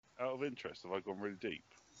Out of interest, have I gone really deep?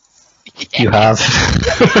 You have.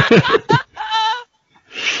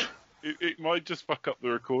 It might just fuck up the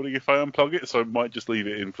recording if I unplug it, so I might just leave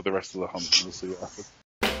it in for the rest of the hunt and we'll see what happens.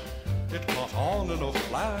 It caught on in a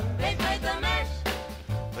flash. They played the mash.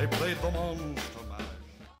 They played the monster mash.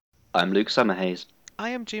 I'm Luke Summerhaze. I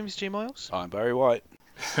am James J. Miles. I'm Barry White.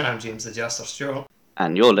 I'm James the Jester Stewart.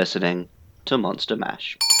 And you're listening to Monster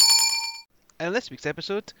Mash. And in this week's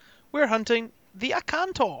episode, we're hunting the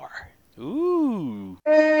Akantor. Ooh.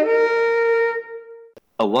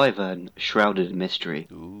 A wyvern shrouded in mystery,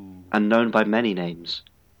 Ooh. and known by many names.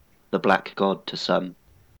 The Black God to some,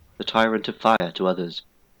 the Tyrant of Fire to others,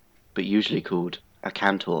 but usually called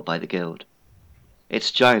Akantor by the Guild.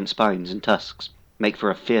 Its giant spines and tusks make for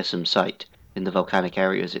a fearsome sight in the volcanic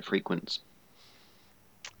areas it frequents.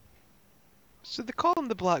 So they call him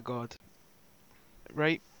the Black God,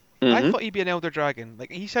 right? Mm-hmm. I thought he'd be an elder dragon.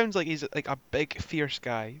 Like, he sounds like he's like a big, fierce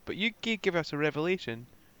guy. But you give us a revelation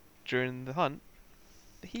during the hunt.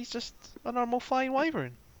 He's just a normal flying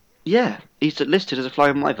wyvern. Yeah, he's listed as a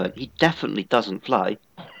flying wyvern. He definitely doesn't fly.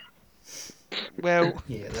 Well,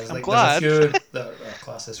 Yeah, there's I'm glad. there's a few that are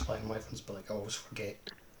classed as flying wyverns, but like I always forget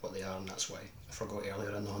what they are, and that's why I forgot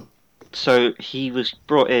earlier in the hunt. So he was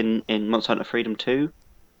brought in Monster Hunter Freedom 2,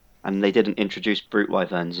 and they didn't introduce brute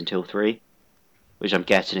wyverns until 3, which I'm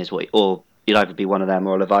guessing is what, or you'd either be one of them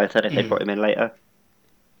or a Leviathan if they brought him in later.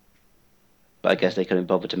 But I guess they couldn't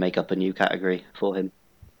bother to make up a new category for him.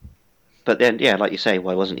 But then, yeah, like you say,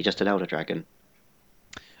 why wasn't he just an elder dragon?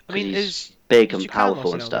 I mean, he's big and Yukanos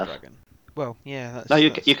powerful and an elder stuff. dragon? Well, yeah, that's... No,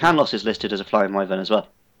 that's Yukanos is listed as a flying wyvern as well.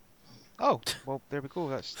 Oh, well, there we go.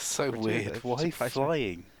 That's So weird. fortuitous. Why Surprised me.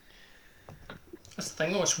 flying? That's the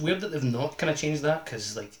thing though, it's weird that they've not kind of changed that,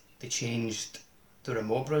 because like they changed the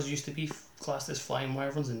Remobras used to be classed as flying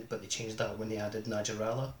wyverns, but they changed that when they added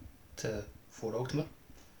Najarala to 4 Ultimate.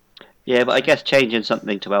 Yeah, but I guess changing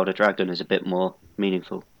something to elder dragon is a bit more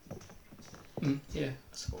meaningful. Yeah, I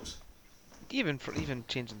suppose. Even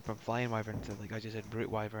changing from flying wyvern to, like I just said,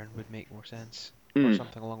 brute wyvern would make more sense. Mm. Or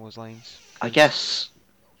something along those lines. I guess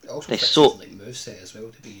It also They fits sort- his like moveset as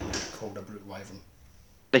well to be called a brute wyvern.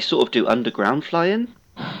 they sort of do underground flying.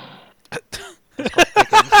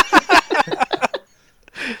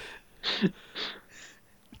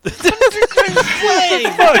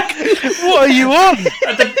 What are you on?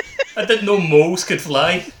 I didn't know moles could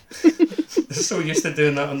fly. They're so used to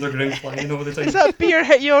doing that underground flying all the time. Has that beer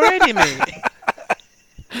hit you already, mate?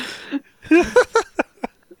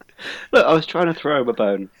 Look, I was trying to throw him a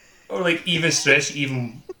bone. Or like even stretch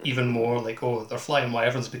even more, like, oh, they're flying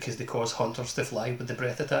wyverns because they cause hunters to fly with the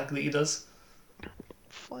breath attack that he does.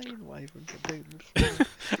 Flying wyvern.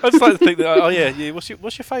 I just like to think that. Oh yeah. What's your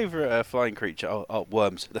favourite flying creature? Oh,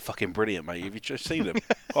 worms. They're fucking brilliant, mate. Have you just seen them?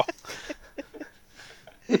 Oh.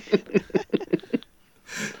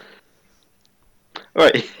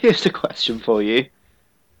 Right, here's a question for you.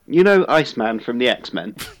 You know Iceman from the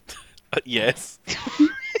X-Men? Yes.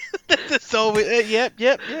 That's always...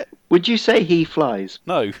 Yep. Would you say he flies?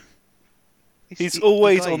 No. He's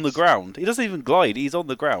always on the ground. He doesn't even glide. He's on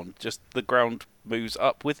the ground. Just the ground moves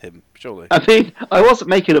up with him, surely. I mean, I wasn't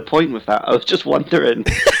making a point with that. I was just wondering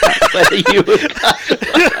whether you would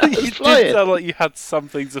You fly did it. sound like you had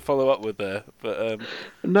something to follow up with there, but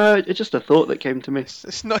No, it's just a thought that came to me.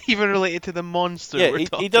 It's not even related to the monster yeah, we're he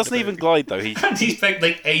talking doesn't about. even glide though. He And he's picked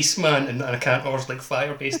like Iceman and Akantor's like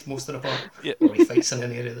fire based most of the part. Yeah. Or he fights in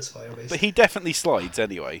an area that's fire based. but he definitely slides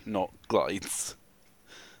anyway, not glides.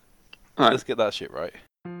 Alright. Let's get that shit right.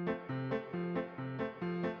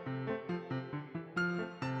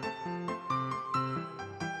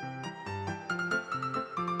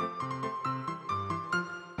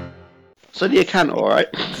 So the Akantor, alright?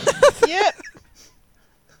 Yeah.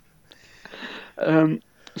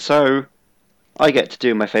 So I get to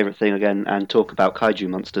do my favourite thing again and talk about kaiju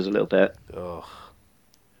monsters a little bit. Ugh.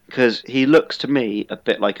 Because he looks to me a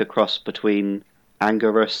bit like a cross between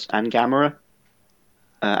Anguirus and Gamera.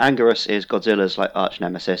 Anguirus is Godzilla's like arch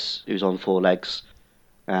nemesis, who's on 4 legs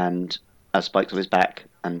and has spikes on his back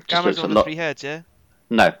and just Gamera's looks a on the lot. 3 heads, yeah?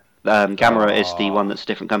 No, Gamera is the one that's a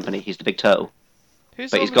different company. He's the big turtle,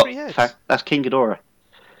 Who's but on he's the got 3 heads? that's King Ghidorah.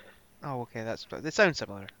 Oh, okay, they sound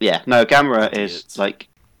similar. Yeah, no, Gamera is Idiots. like.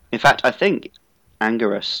 In fact, I think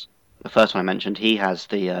Anguirus, the first one I mentioned, he has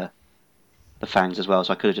the fangs as well.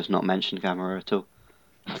 So I could have just not mentioned Gamera at all.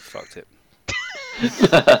 Fucked it.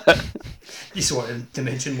 You just wanted to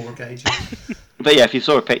mention more kaiju. But yeah, if you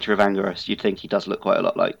saw a picture of Anguirus, you'd think he does look quite a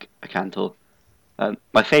lot like Akantor.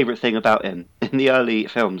 My favourite thing about him, in the early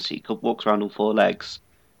films, he walks around on 4 legs.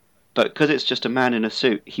 But because it's just a man in a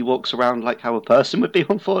suit, he walks around like how a person would be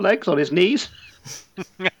on 4 legs, on his knees.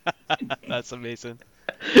 That's amazing.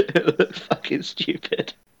 It looked fucking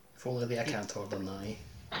stupid. If only the Akantor done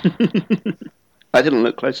that. I didn't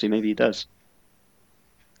look closely, maybe he does.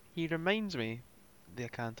 He reminds me, the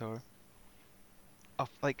Akantor, of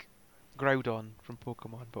like Groudon from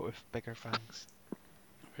Pokemon, but with bigger fangs.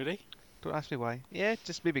 Really? Don't ask me why. Yeah,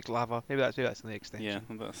 just maybe lava. Maybe that's the extension.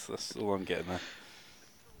 Yeah, that's all I'm getting there.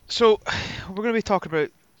 So we're going to be talking about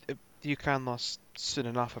the Yukon loss soon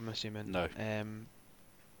enough, I'm assuming. No.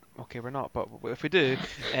 Okay, we're not, but if we do,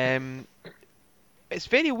 it's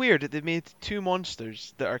very weird that they made two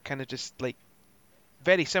monsters that are kind of just like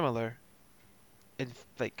very similar in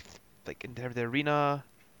in terms of the arena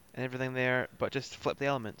and everything there, but just flip the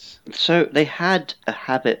elements. So they had a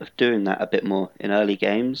habit of doing that a bit more in early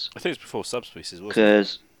games. I think it's before subspecies, wasn't it?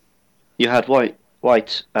 Because you had white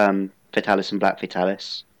Fitalis and black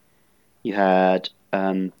Fitalis. You had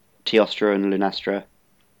Teostra and Lunastra.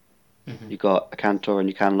 You got Akantor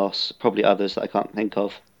and Yukanlos, probably others that I can't think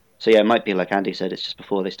of. So yeah, it might be like Andy said, it's just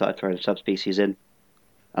before they started throwing subspecies in.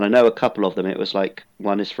 And I know a couple of them, it was like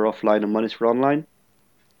one is for offline and one is for online.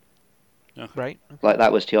 Right. Like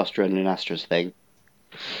that was Teostra and Lunastra's thing.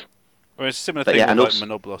 Well, it's a similar But thing yeah, with and like also-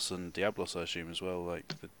 Monoblos and Diablos, I assume, as well.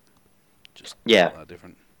 Like, just Yeah. not that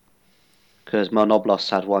different. Because Monoblos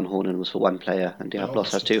had one horn and was for one player, and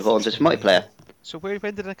Diablos has two horns, it's for multiplayer. So when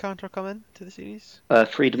did Akantor come in to the series?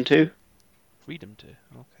 Freedom 2, Freedom 2.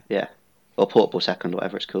 Okay. yeah. Or Portable Second,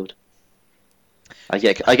 whatever it's called. I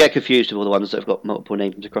get confused with all the ones that have got multiple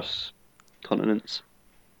names across continents.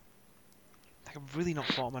 Like, I've really not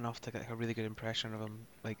fought him enough to get like, a really good impression of him.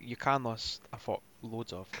 Like Yukanlos, I fought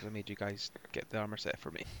loads of because I made you guys get the armor set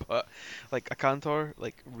for me. But like Akantor,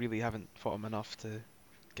 like really haven't fought him enough to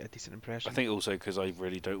get a decent impression. I think also because I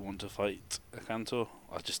really don't want to fight Akantor.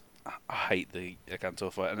 I hate the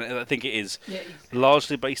Akantor fight, and I think it is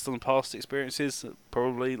largely based on past experiences,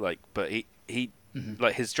 probably. Like, but he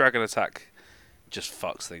like his dragon attack just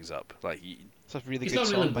fucks things up. Like, it's a really He's good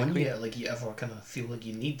not really song by one Queen. yet, like you ever kind of feel like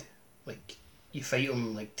you need. Like you fight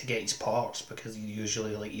him like to get his parts because you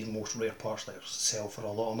usually like his most rare parts like sell for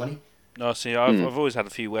a lot of money. no, see, I've always had a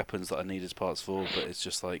few weapons that I need as parts for, but it's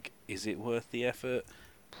just like, is it worth the effort?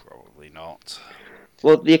 Probably not.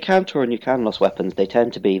 Well, the Akantor and Yukanlos weapons, they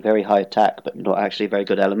tend to be very high attack, but not actually very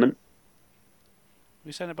good element. What are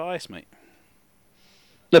you saying about ice, mate?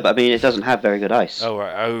 No, but I mean, it doesn't have very good ice. Oh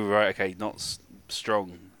right, okay, not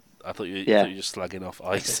strong. I thought you were just slagging off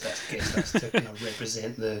I ice. guess that's to kind of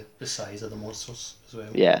represent the size of the monsters as well.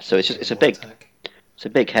 Yeah, so it's a More big, attack. it's a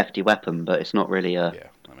big hefty weapon, but it's not really Yeah,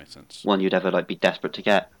 that makes sense. one you'd ever like be desperate to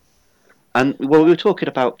get. And well, we were talking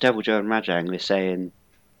about Deviljho and Rajang. We're saying,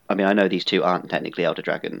 I mean, I know these two aren't technically Elder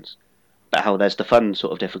Dragons, but how there's the fun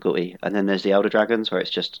sort of difficulty, and then there's the Elder Dragons where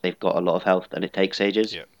it's just they've got a lot of health and it takes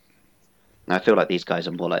ages. Yeah. And I feel like these guys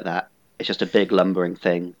are more like that. It's just a big lumbering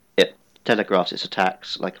thing. It telegraphs its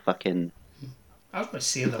attacks like a fucking I was going to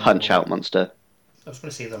say they're punch more, out monster. I was going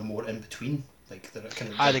to say they're more in between. Like they're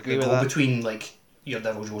kind of I'd agree with go that. between like your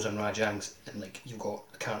Deviljhos and Rajangs, and like you've got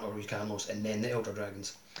Akantor, Yukanlos, and then the Elder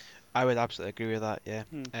Dragons. I would absolutely agree with that. Yeah.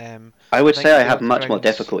 I would think say I the have Elder much more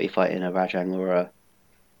Dragons- difficulty fighting a Rajang or a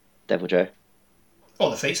Deviljho. Oh,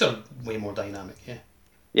 the fights are way more dynamic. Yeah.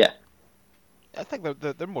 Yeah. I think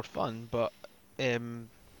they're more fun, but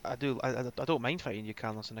I don't mind fighting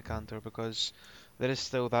Yukanlos and Akantor because there is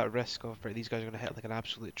still that risk of these guys are going to hit like an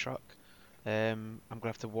absolute truck. I'm gonna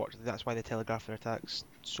have to watch. That's why they telegraph their attacks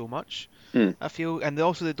so much. I feel, and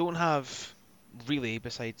they don't have really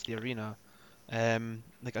besides the arena,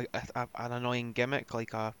 like an annoying gimmick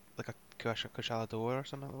like a Kushala or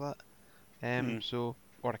something like that. So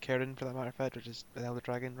or a Karen for that matter of fact, which is an Elder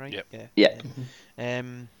Dragon, right? Yep. Yeah.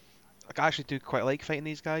 Like, I actually do quite like fighting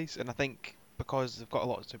these guys, and I think because they've got a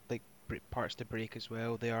lot of like parts to break as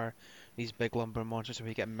well, they are these big lumber monsters, so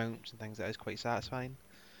we get mounts and things that is quite satisfying.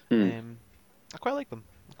 I quite like them.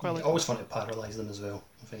 Always fun to paralyze them as well.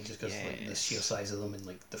 I think just because like, the Yes. sheer size of them and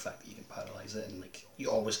like the fact that you can paralyze it, and like you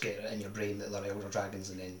always get it in your brain that they're Elder Dragons,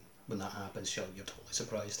 and then when that happens, sure, you're totally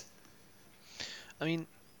surprised. I mean,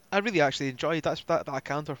 I really actually enjoyed that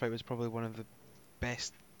Akantor fight was probably one of the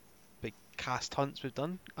best big cast hunts we've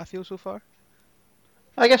done. I feel so far,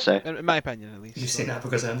 I guess so. in my opinion at least. You so- saying that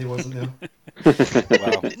because Andy wasn't there?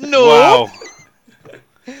 Wow. No!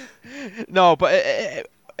 Wow. No, but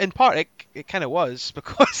in part it kind of was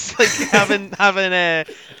because like having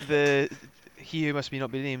the he who must be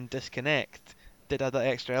not be named disconnect did add that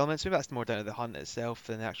extra element. Maybe that's more down to the hunt itself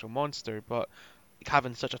than the actual monster. But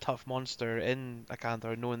having such a tough monster in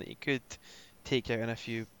Akantor, knowing that you could take out in a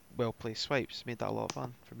few well placed swipes, made that a lot of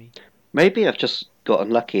fun for me. Maybe I've just got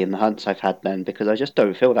unlucky in the hunts I've had then, because I just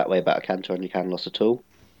don't feel that way about Akantor and Yukanlos at all.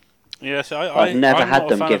 Yeah, so I've never I'm had not a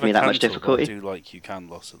them fan give of me that much Akantor, but difficulty. I do like You Can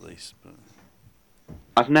Loss at least. But...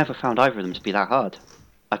 I've never found either of them to be that hard.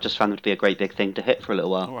 I've just found them to be a great big thing to hit for a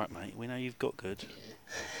little while. Alright, mate, we know you've got good.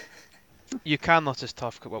 You can not is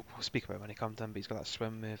tough. Well, we'll speak about it when he comes in, but he's got that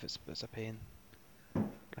swim move. It's a pain.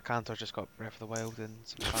 Akantor's just got Breath of the Wild and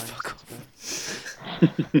some fangs.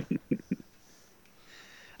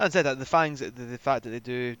 As I said, that the fangs, the fact that they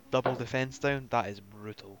do double defense down, that is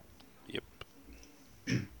brutal. Yep.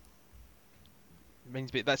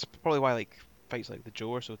 Reminds me, that's probably why like fights like the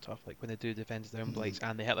Joe are so tough. Like when they do defense down blights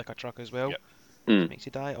and they hit like a truck as well, Yep. makes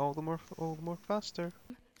you die all the more faster.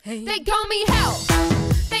 They call me hell.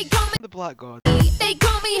 They call me. The Black God. They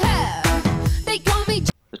call me hell. They call me.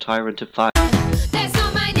 The Tyrant of Fire. That's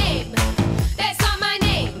not my name. That's not my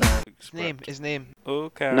name. His name.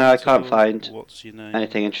 Okay. No, I can't find What's your name?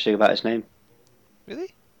 anything interesting about his name.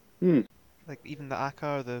 Really? Hmm. Like even the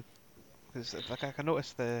Aka or the, because like I can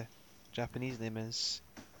notice the Japanese name is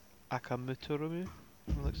Akamutorumu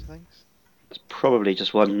from the looks of things. It's probably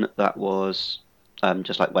just one that was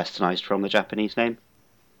just like westernized from the Japanese name.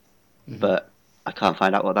 But I can't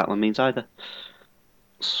find out what that one means either.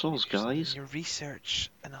 Souls, You've done guys. your research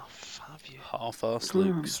enough, have you? Half-assed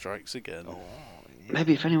Luke strikes again. Oh, yeah.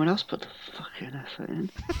 Maybe if anyone else put the fucking effort in.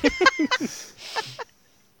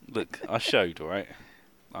 Look, I showed, right?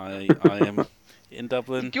 I am in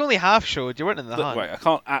Dublin. You only half showed. You weren't in the Look, hunt. right, I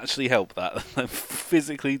can't actually help that. I'm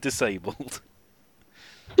physically disabled.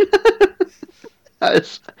 That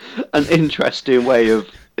is an interesting way of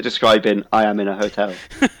describing I am in a hotel.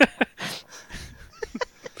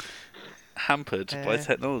 Hampered by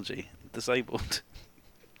technology. Disabled.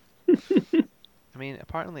 I mean,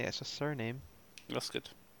 apparently it's a surname. That's good.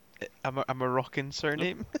 A Moroccan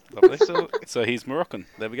surname. Lovely. So, So he's Moroccan.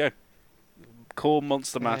 There we go. Core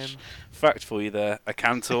monster mash. Um, Fact for you there.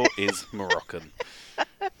 Akantor is Moroccan.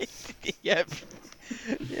 yep.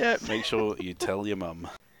 Yep. Make sure you tell your mum.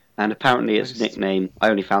 And apparently its Nice. nickname, I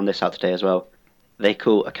only found this out today as well, they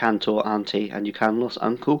call Akantor Auntie and Eucanlos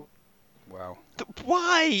Uncle. Wow.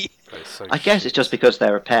 Why? That is so I guess shit. it's just because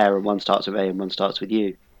they're a pair and one starts with A and one starts with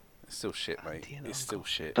U. It's still shit, mate. Auntie and It's uncle. still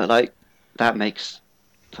shit. But like, that makes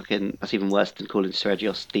that's even worse than calling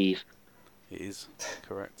Sergio Steve. It is.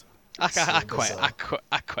 Correct. I So quite bizarre.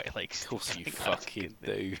 like. Of course you Steve. I think that's fucking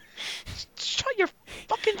good. do. Shut your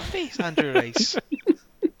fucking face, Andrew Rice.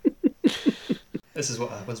 This is what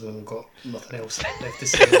happens when we've got nothing else left to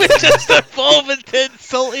say. We just evolve into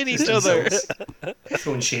insulting each Just other. insults.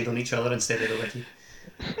 Throwing shade on each other instead of the wiki.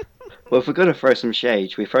 Well, if we're gonna throw some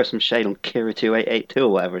shade, should we throw some shade on Kira2882 or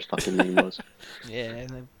whatever his fucking name was?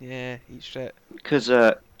 Yeah, eat shit. Because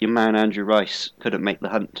your man Andrew Rice couldn't make the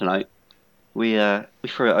hunt tonight. We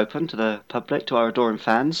threw it open to the public, to our adoring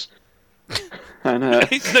fans. And No,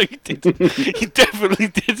 you didn't. You definitely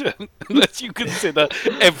didn't. Unless you consider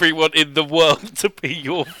everyone in the world to be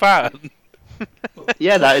your fan.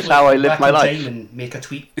 yeah, that is how I live Back my in life. time and make a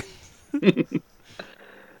tweet.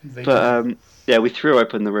 But yeah, we threw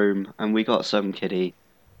open the room and we got some kiddie,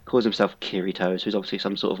 calls himself Kiritos, who's obviously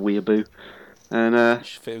some sort of weeaboo, and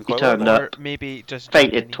Should fit him he quite well turned there. Or up, maybe just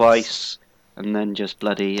fainted Japanese. twice, and then just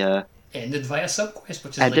bloody Ended via subquest,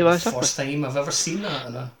 which is Ended like via the first time I've ever seen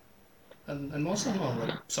that in Monster Hunter.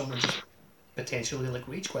 Like someone just potentially like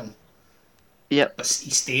rage quitting. yep, But he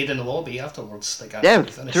stayed in the lobby afterwards. Like after yeah, we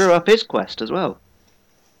finished. threw up his quest as well.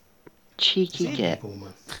 Cheeky Some git. people,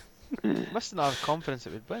 man. Must not have confidence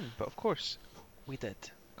it would win, but of course we did,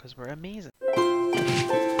 because we're amazing.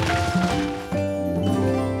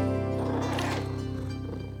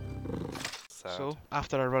 Sad. So,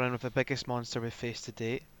 after our run-in with the biggest monster we've faced to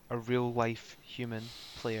date, a real-life human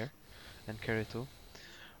player in Kirito,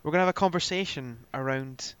 we're going to have a conversation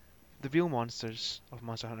around the real monsters of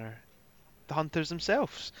Monster Hunter, the hunters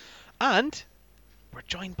themselves. And we're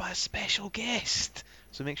joined by a special guest.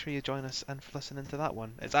 So make sure you join us and listen to that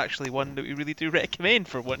one. It's actually one that we really do recommend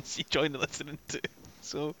for once you join listening to.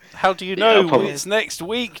 So, How do you Yeah, know probably. it's next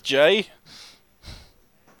week, Jay?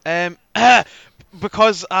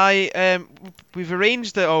 because we've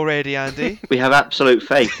arranged it already, Andy. We have absolute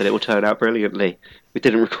faith that it will turn out brilliantly. We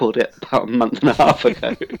didn't record it about a month and a half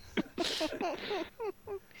ago.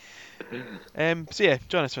 So yeah,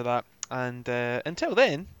 join us for that. And until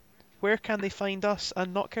then, where can they find us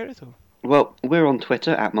and not Kirito? Well, we're on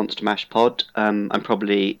Twitter at Monster Mash Pod. I'm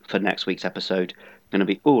probably, for next week's episode, going to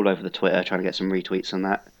be all over the Twitter trying to get some retweets on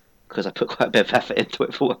that, because I put quite a bit of effort into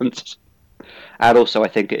it for once. And also, I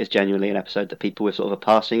think it is genuinely an episode that people with sort of a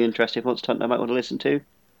passing interest in Monster Hunter might want to listen to.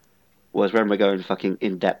 Whereas when we're going fucking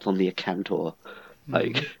in-depth on the Akantor,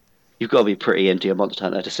 like, you've got to be pretty into your Monster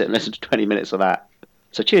Hunter to sit and listen to 20 minutes of that.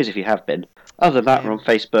 So cheers if you have been. Other than that, we're on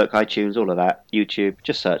Facebook, iTunes, all of that, YouTube.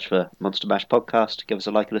 Just search for Monster Mash Podcast. Give us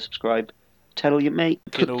a like and a subscribe. Tell all your mates.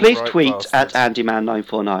 Fucking all Please right tweet at bastard.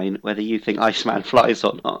 AndyMan949 whether you think Iceman flies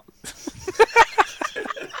or not.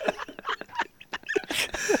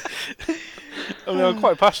 I mean, I'm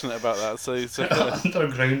quite passionate about that, so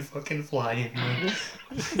Underground fucking flying, man.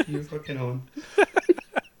 You fucking on.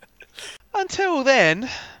 Until then,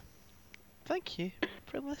 thank you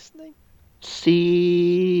for listening.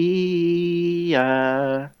 See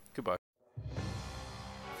ya. goodbye.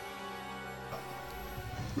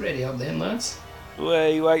 Ready up then, lads.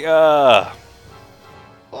 Wait,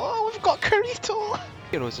 Oh, we've got Carito.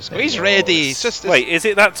 Heroes is he's ready. It's just this Wait, is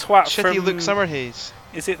it that twat shitty from... Luke Summerhaze.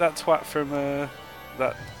 Is it that twat from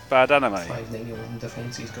that bad anime? 591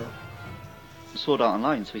 defense he's got. Sword Art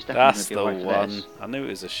Online, so he's definitely That's the going to be alright for one. this. I knew it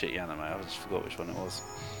was a shitty anime. I just forgot which one it was.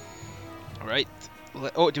 Right.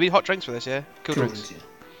 Oh, do we need hot drinks for this? Yeah. Cool drinks.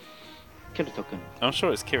 Kirito-kun. I'm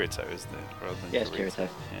sure it's Kirito, isn't it? Rather than Yeah, it's Kirito.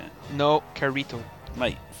 Yeah. No, Carito.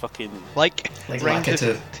 Mate, fucking... Like rhymes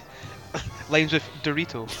Lakitu. rhymes with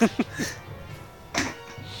Dorito.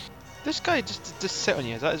 This guy just sit on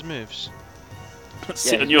you. Is that his moves?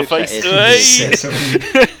 Sit Yeah, on your looks like face. it.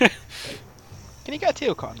 Hey! Can you get a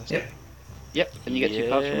tail cut on this? Yep. Yep, and you get 2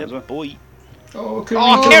 cards from it as well. boy. Oh,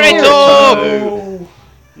 Kirito!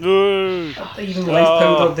 No! Even life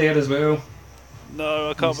powder there as well. No,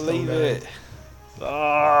 I can't He's believe still it.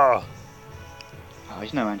 Ah! Oh,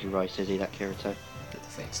 he's no Andrew Rice, is he, that Kirito? The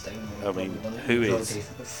defense down. I mean, who is?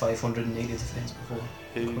 580 defense before.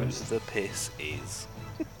 Who the piss is?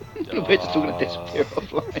 We're just all going to disappear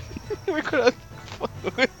offline. We're gonna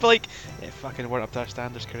like fucking weren't up to our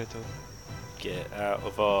standards, Kirito. Get out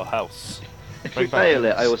of our house. If Bring we back fail it,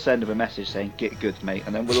 this. I will send him a message saying, get good, mate,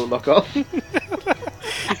 and then we'll all lock off.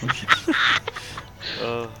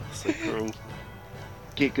 Oh, so cruel.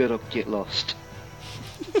 Get good or get lost.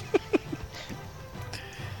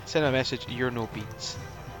 Send a message. You're no beats.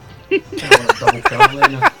 Double count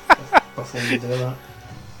then before you do that.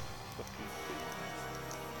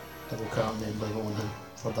 Double count and then blame it on him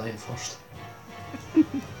for dying first.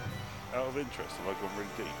 Out of interest, have I gone really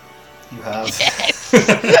deep? You have.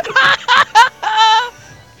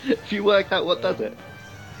 If you worked out what does it?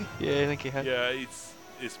 Yeah, I think you have. Yeah,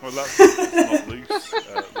 it's my laptop. It's not loose.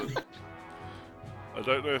 I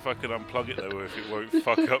don't know if I can unplug it though, or if it won't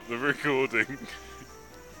fuck up the recording.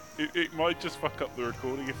 It might just fuck up the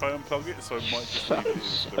recording if I unplug it, so I might just leave it in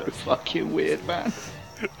Sounds for so the rest. fucking weird, man.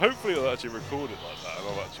 Hopefully, I'll actually record it like that, and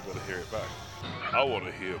I'll actually want to hear it back. I want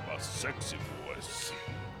to hear my sexy voice.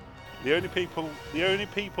 The only people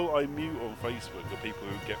I mute on Facebook are people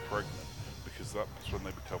who get pregnant, because that's when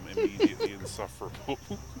they become immediately insufferable.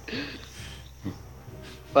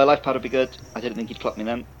 My life pad would be good. I didn't think he'd clock me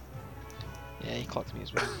then. Yeah, he clocked me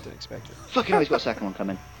as well. Didn't expect it. Fucking hell, he's got a second one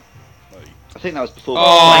coming. Like, I think that was before. my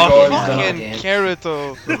Oh, God, he's done it fucking again.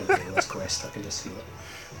 Kirito! I'm not doing this quest, I can just feel it.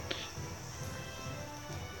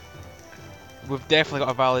 We've definitely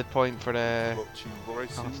got a valid point for the. got you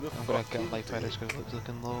right I'm in the gonna get fucking life powders because it's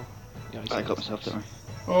looking low. Yeah, I got myself, don't worry.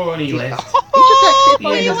 Oh, and he left. He just exited He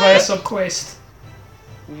my ended by a sub quest.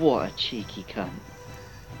 What a cheeky cunt.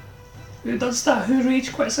 Who does that? Who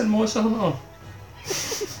rage quits in Monster Hunter?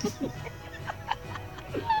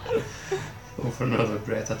 Go for another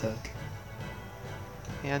breath attack.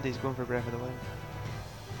 Hey, Andy's going for breath of the wind.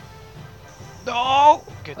 No!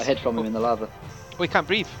 Good. I hid from him in the lava. Oh, he can't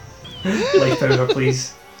breathe. Life powder,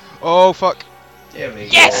 please. Oh, fuck. There we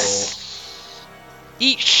Yes!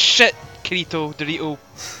 Eat shit, Kirito, Dorito.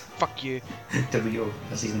 Fuck you. go. Dorito,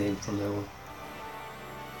 that's his name from now on.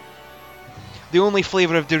 The only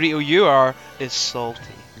flavour of Dorito you are is salty.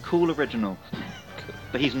 Cool original.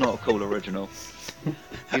 But he's not a cool original.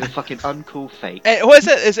 He's a fucking uncool fake. What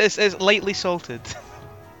is it? It's lightly salted.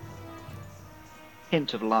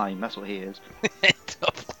 Hint of lime, that's what he is.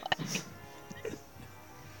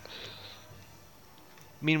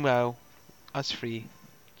 Meanwhile, us free,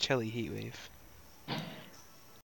 chilly heatwave.